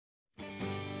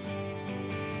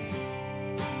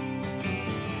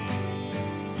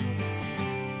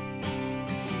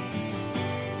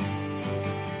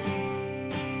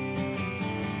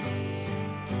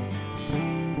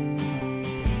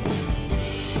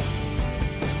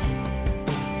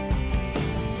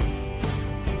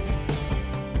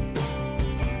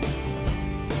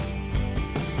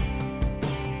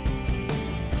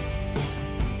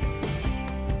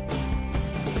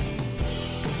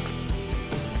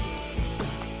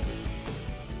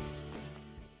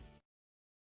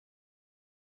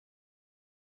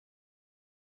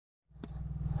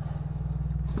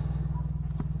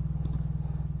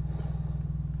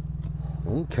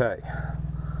Okay,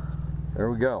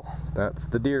 there we go. That's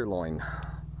the deer loin.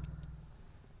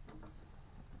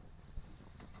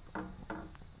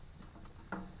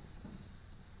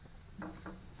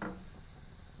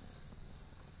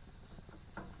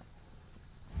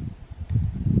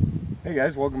 Hey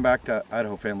guys, welcome back to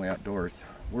Idaho Family Outdoors.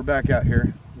 We're back out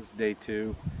here. This is day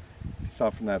 2. If you saw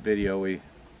from that video, we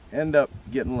ended up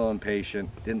getting a little impatient.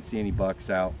 Didn't see any bucks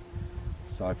out,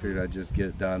 so I figured I'd just get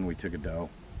it done. We took a doe.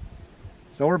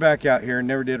 So we're back out here.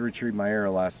 Never did retrieve my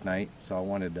arrow last night, so I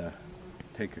wanted to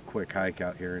take a quick hike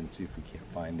out here and see if we can't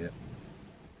find it.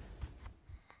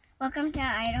 Welcome to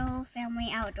Idaho Family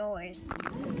Outdoors.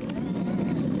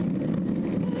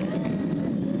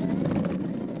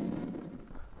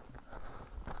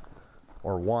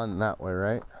 Or one that way,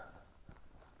 right?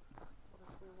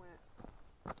 We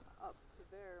went up to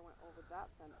there, went over that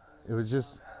fence line. It was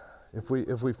just, if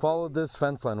we followed this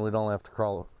fence line, we'd only have to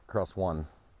crawl across one.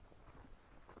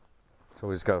 So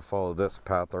we just got to follow this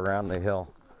path around the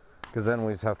hill, because then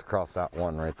we just have to cross that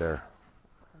one right there.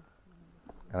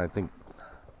 And I think,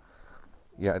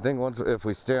 yeah, I think if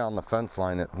we stay on the fence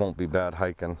line, it won't be bad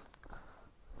hiking.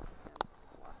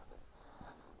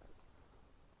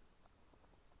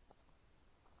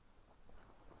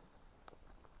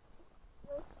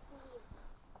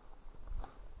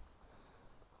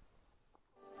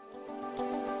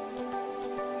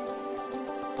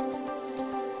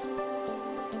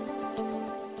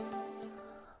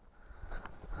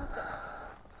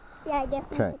 Yeah,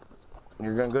 definitely. Okay,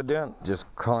 you're gonna go down. Just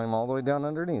climb all the way down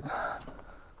underneath. There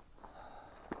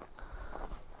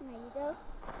you go.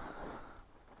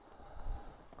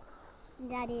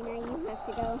 Daddy, now you have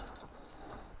to go.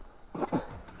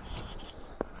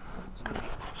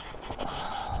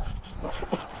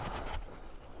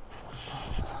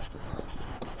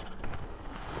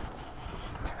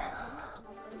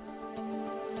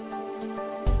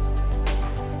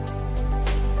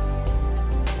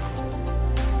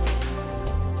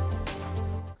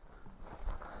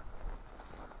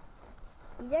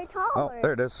 They're taller. Oh,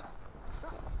 there it is.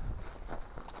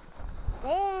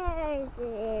 There's the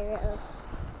arrow.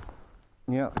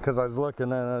 Yeah, because I was looking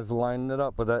and I was lining it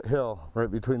up with that hill right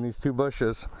between these two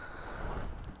bushes.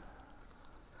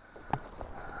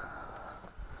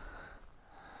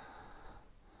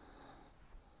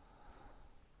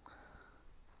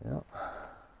 Yeah.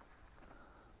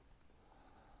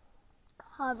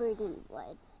 Covered in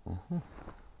blood. Mm-hmm.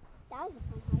 That was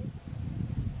a fun hike.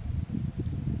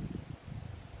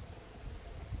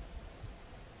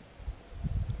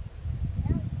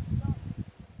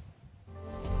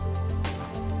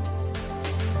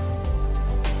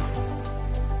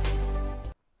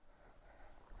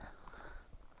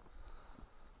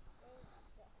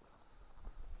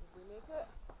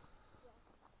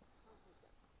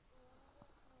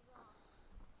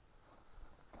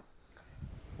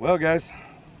 Well guys,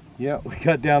 yeah, we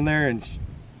got down there and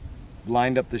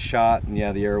lined up the shot, and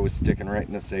yeah, the arrow was sticking right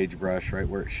in the sagebrush, right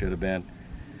where it should have been.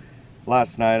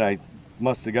 Last night I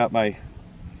must have got my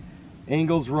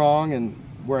angles wrong, and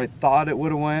where I thought it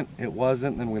would have went, it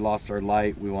wasn't. Then we lost our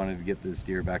light. We wanted to get this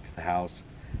deer back to the house.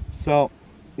 So,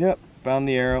 yep, found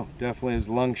the arrow. Definitely was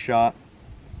a lung shot.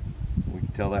 We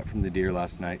could tell that from the deer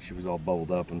last night. She was all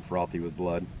bubbled up and frothy with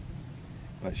blood.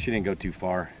 But she didn't go too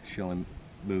far. She only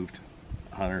moved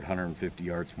 100, 150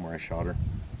 yards from where I shot her.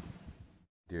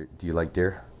 Do you like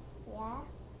deer? Yeah.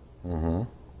 Mm-hmm.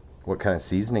 What kind of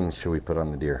seasonings should we put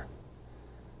on the deer?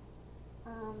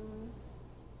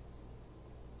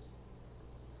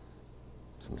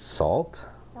 Some salt?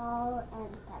 Salt and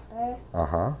pepper.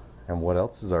 Uh-huh. And what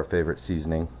else is our favorite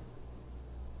seasoning?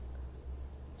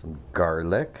 Some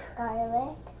garlic.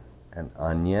 Garlic. And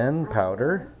onion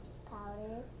powder.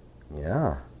 Powder.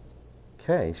 Yeah.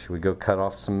 Okay, should we go cut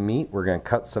off some meat? We're gonna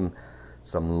cut some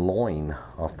loin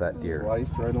off that deer.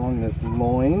 Slice right along this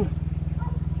loin,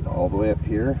 all the way up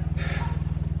here.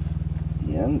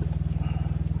 The end.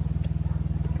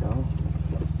 Go.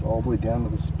 Slice it all the way down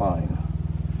to the spine.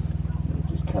 And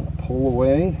just kind of pull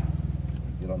away.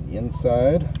 Get on the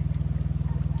inside.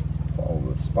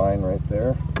 Follow the spine right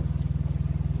there.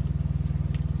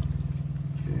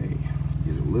 Okay,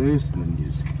 get it loose, and then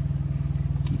you just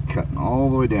keep cutting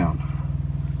all the way down.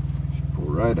 Pull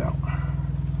right out.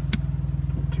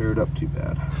 Don't tear it up too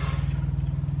bad.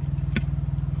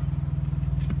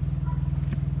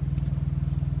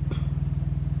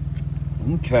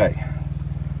 Okay,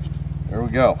 there we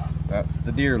go. That's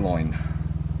the deer loin.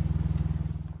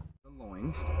 The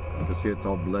loin, you can see it's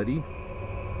all bloody.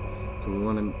 So we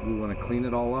want to clean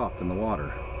it all off in the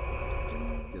water.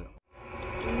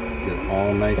 Get it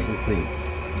all nice and clean.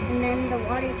 And then the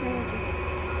water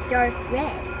turns dark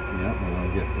red. Yep, I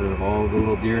want to get rid of all the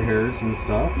little deer hairs and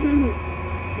stuff.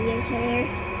 Deer hairs.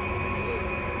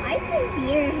 I think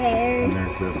deer hairs. And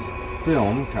there's this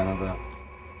film, kind of a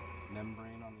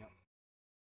membrane on the outside.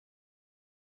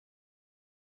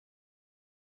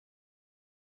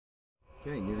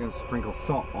 Okay, and you're going to sprinkle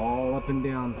salt all up and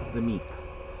down the meat.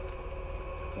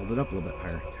 Hold it up a little bit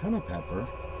higher. A ton of pepper.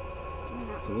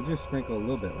 So we'll just sprinkle a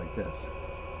little bit like this.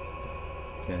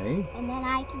 Okay. And then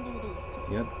I can do these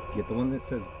two. Yep. Get the one that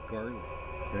says garlic.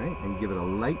 Okay. And give it a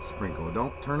light sprinkle.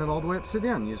 Don't turn it all the way upside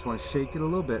down. You just want to shake it a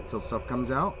little bit till stuff comes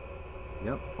out.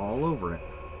 Yep. All over it.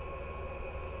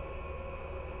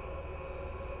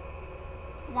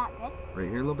 Is that good? Right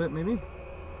here a little bit maybe.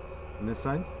 On this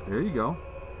side. There you go.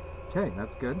 Okay.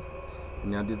 That's good.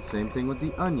 And now do the same thing with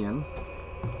the onion.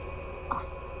 Back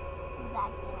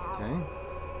it out. Okay.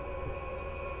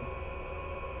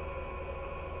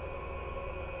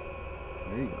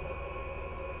 There you go.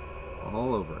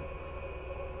 All over it.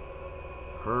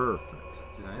 Perfect.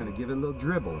 Just kind of give it little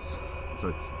dribbles.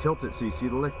 So tilt it so you see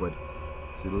the liquid.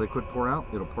 See the liquid pour out?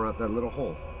 It'll pour out that little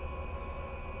hole.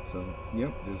 So,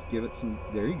 yep, just give it some,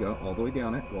 there you go, all the way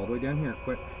down it. Go all the way down here,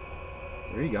 quick.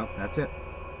 There you go, that's it.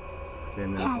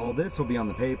 And then all this will be on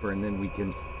the paper, and then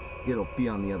it'll be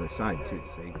on the other side too,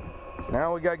 see? So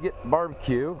now we gotta get the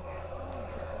barbecue.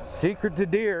 Secret to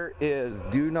deer is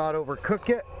do not overcook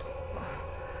it.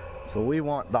 So we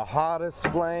want the hottest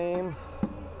flame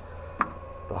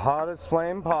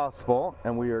possible,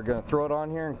 and we are going to throw it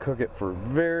on here and cook it for a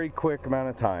very quick amount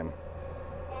of time.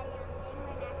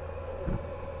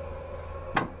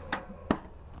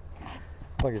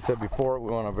 Like I said before, we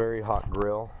want a very hot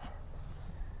grill.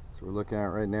 So we're looking at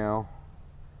right now,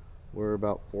 we're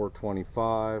about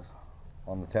 425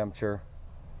 on the temperature.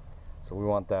 So we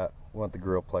want the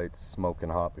grill plates smoking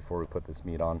hot before we put this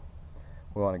meat on.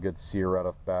 We want a good sear right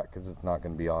off the bat because it's not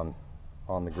going to be on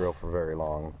the grill for very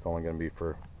long. It's only going to be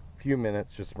for a few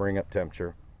minutes just to bring up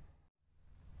temperature.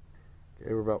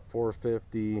 Okay, we're about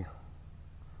 450,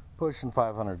 pushing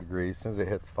 500 degrees. As soon as it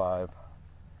hits 5,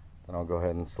 then I'll go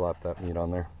ahead and slap that meat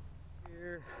on there.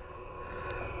 Here.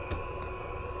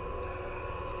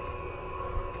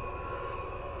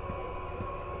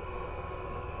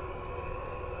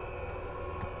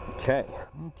 Okay.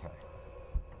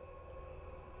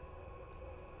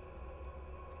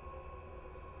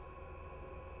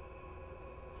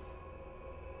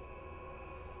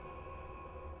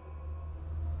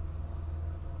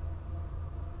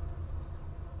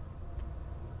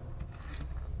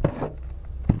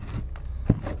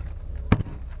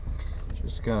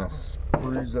 Just gonna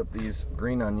spruce up these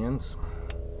green onions.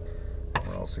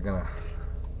 We're also gonna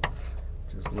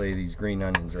just lay these green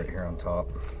onions right here on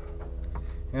top,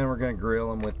 and we're gonna grill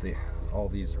them with all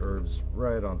these herbs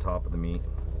right on top of the meat,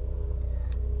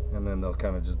 and then they'll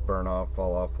kind of just burn off,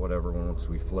 fall off, whatever, once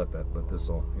we flip it. But this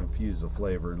will infuse the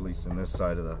flavor, at least in this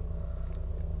side of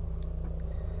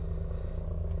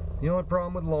the only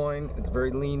problem with loin, it's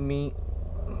very lean meat.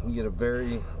 You get a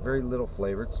very little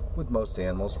flavor. It's with most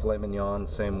animals. Filet mignon,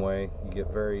 same way. You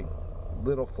get very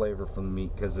little flavor from the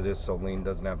meat because it is so lean. It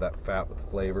doesn't have that fat with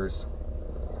flavors.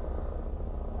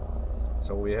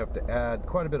 So we have to add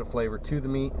quite a bit of flavor to the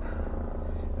meat.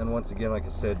 And once again, like I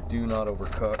said, do not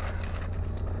overcook.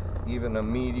 Even a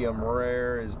medium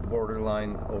rare is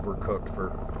borderline overcooked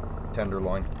for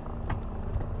tenderloin.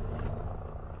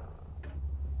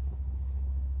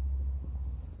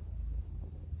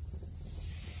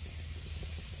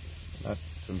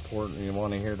 That's important. You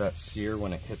want to hear that sear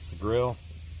when it hits the grill.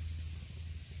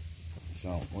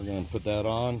 So we're going to put that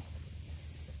on.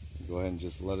 Go ahead and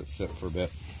just let it sit for a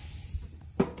bit.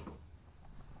 I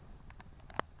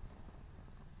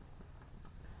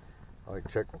like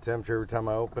to check the temperature every time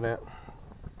I open it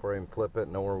before I even flip it,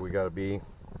 know where we got to be.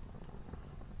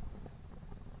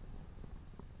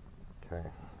 Okay,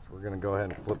 so we're going to go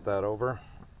ahead and flip that over.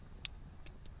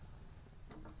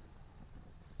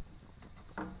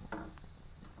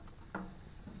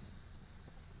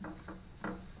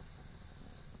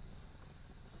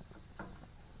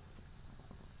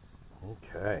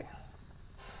 Okay.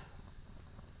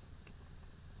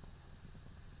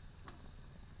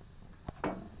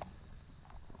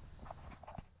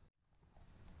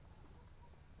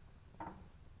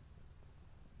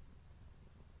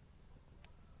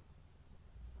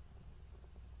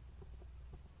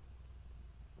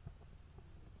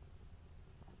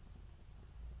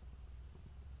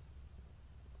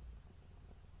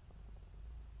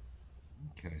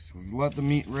 Okay, so we've let the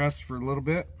meat rest for a little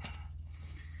bit.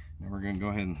 Now we're going to go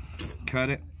ahead and cut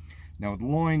it. Now with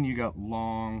loin, you got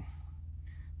long,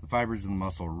 the fibers of the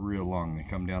muscle are real long. They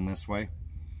come down this way.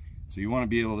 So you want to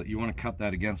be able to, you want to cut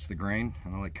that against the grain.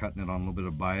 And I like cutting it on a little bit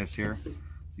of bias here. So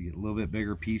you get a little bit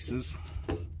bigger pieces.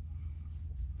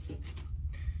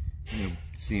 It'll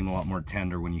seem a lot more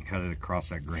tender when you cut it across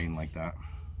that grain like that.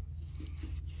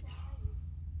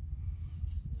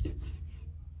 And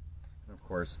of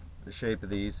course, the shape of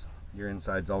these, your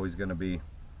inside's always going to be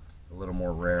a little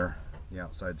more rare. The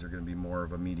outsides are going to be more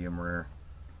of a medium rare.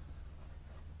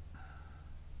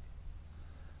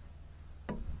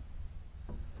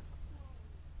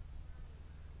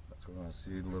 So we want to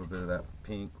see a little bit of that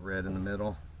pink, red in the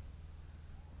middle.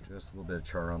 Just a little bit of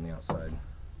char on the outside.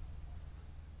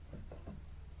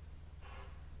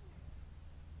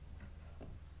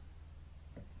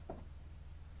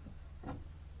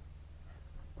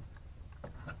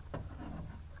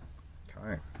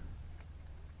 Okay.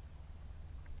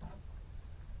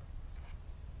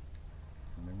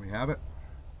 And there we have it.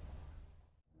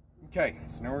 Okay,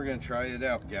 so now we're going to try it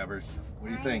out, Gabbers. What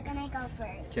do you think? I'm gonna go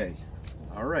first. Okay.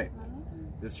 All right,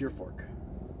 this is your fork.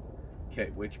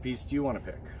 Okay, which piece do you want to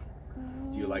pick?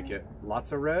 Do you like it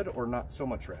lots of red or not so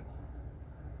much red?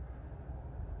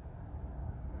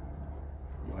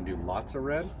 You want to do lots of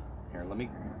red? Here,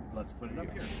 let's put it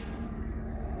up here.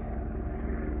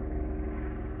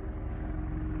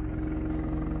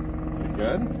 Is it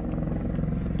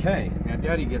good? Okay, now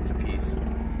Daddy gets a piece.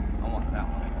 I want that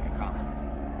one.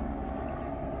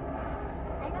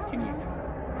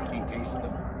 Can you taste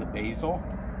the basil?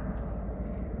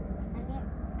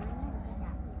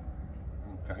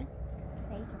 Okay.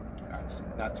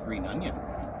 That's green onion.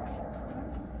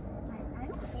 I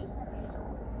don't taste the basil.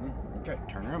 Okay,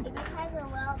 turn around. It just has a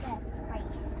little bit of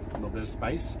spice. A little bit of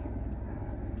spice.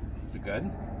 Is it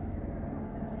good?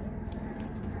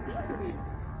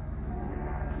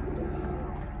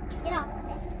 Get off of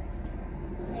it.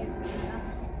 There, get off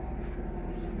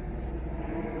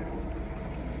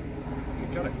You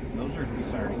got it. Those are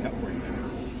these already cut for you there.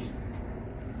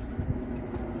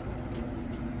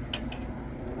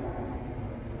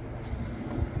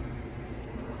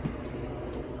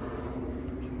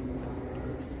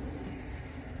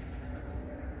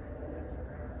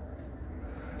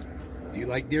 Do you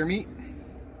like deer meat?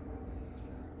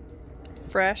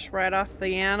 Fresh right off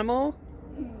the animal.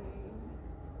 it.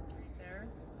 Right there.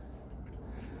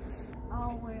 Oh,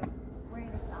 where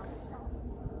the sauce is going.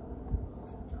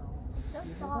 So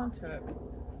Hold soft. on to it.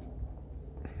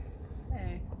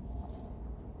 Hey,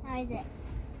 How is it?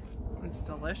 it's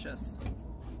delicious.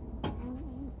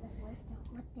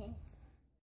 With this.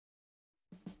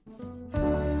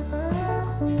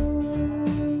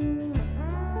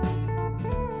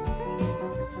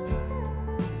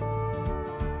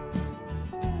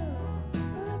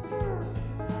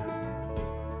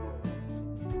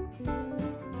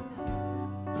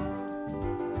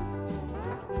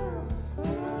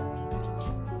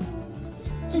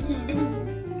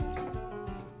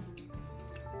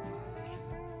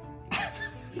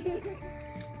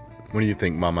 What do you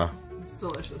think, Mama? It's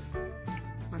delicious.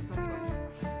 My favorite.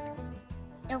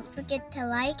 Don't forget to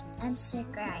like and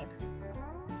subscribe.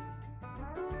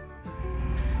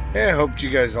 Hey, I hope you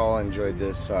guys all enjoyed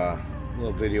this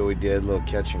little video we did, little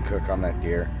catch and cook on that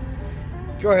deer.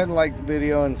 Go ahead and like the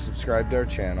video and subscribe to our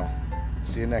channel.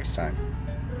 See you next time.